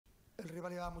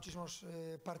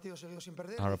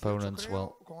Our opponents,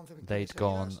 well, they'd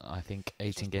gone, I think,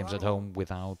 18 games at home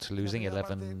without losing,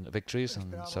 11 victories,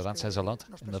 and so that says a lot.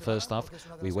 In the first half,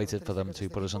 we waited for them to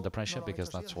put us under pressure because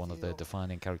that's one of their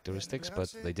defining characteristics,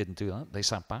 but they didn't do that. They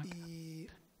sat back.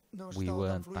 We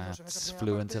weren't that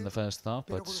fluent in the first half,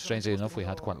 but strangely enough, we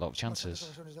had quite a lot of chances.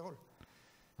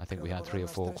 I think we had 3 or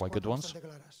 4 quite good ones.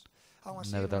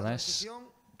 Nevertheless,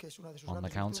 on the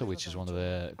counter, which is one of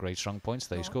their great strong points,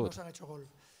 they scored.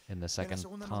 In the second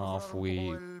half, we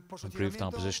improved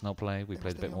our positional play. We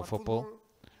played a bit more football.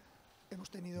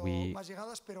 We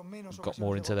got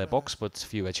more into their box, but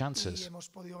fewer chances.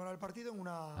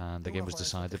 And the game was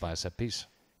decided by a set piece.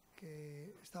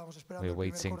 We were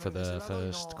waiting for the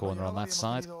first corner on that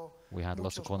side. We had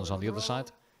lots of corners on the other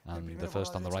side, and the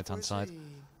first on the right-hand side.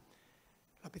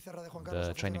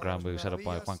 The training ground move set up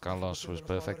by Juan Carlos was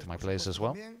perfect. My players as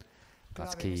well.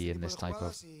 That's key in this type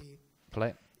of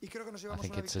play. I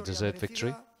think it's a deserved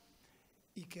victory.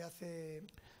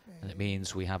 And it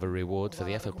means we have a reward for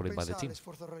the effort put in by the team.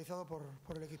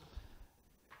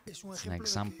 It's an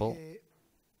example.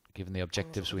 Given the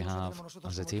objectives we have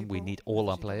as a team, we need all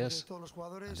our players.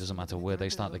 It doesn't matter where they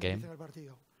start the game.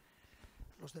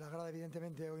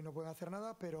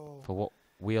 For what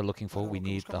we are looking for, we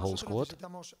need the whole squad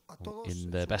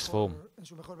in their best form.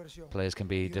 Players can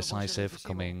be decisive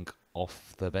coming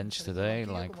off the bench today,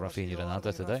 like Rafinha and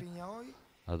Ada today.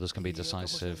 Others can be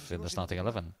decisive in the starting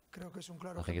 11.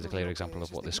 I think it's a clear example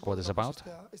of what this squad is about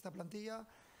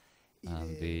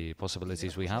and the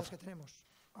possibilities we have.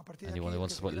 Anyone who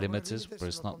wants to put limiters, but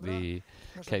it's not the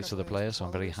case for the players, so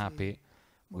I'm very happy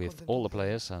with all the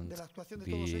players and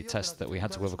the test that we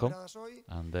had to overcome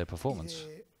and their performance.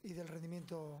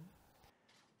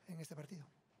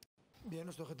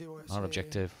 Our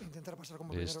objective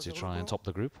is to try and top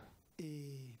the group.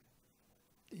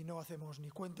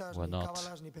 We're not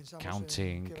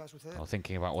counting or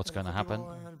thinking about what's going to happen.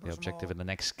 The objective in the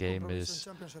next game is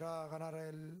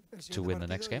to win the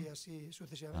next game,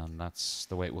 and that's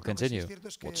the way it will continue.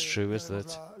 What's true is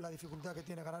that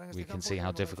we can see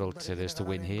how difficult it is to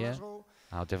win here,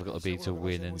 how difficult it'll be to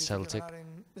win in Celtic,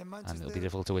 and it'll be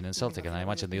difficult to win in Celtic. And I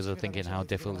imagine the others are thinking how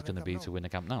difficult it's going to be to win a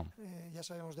Camp Nou.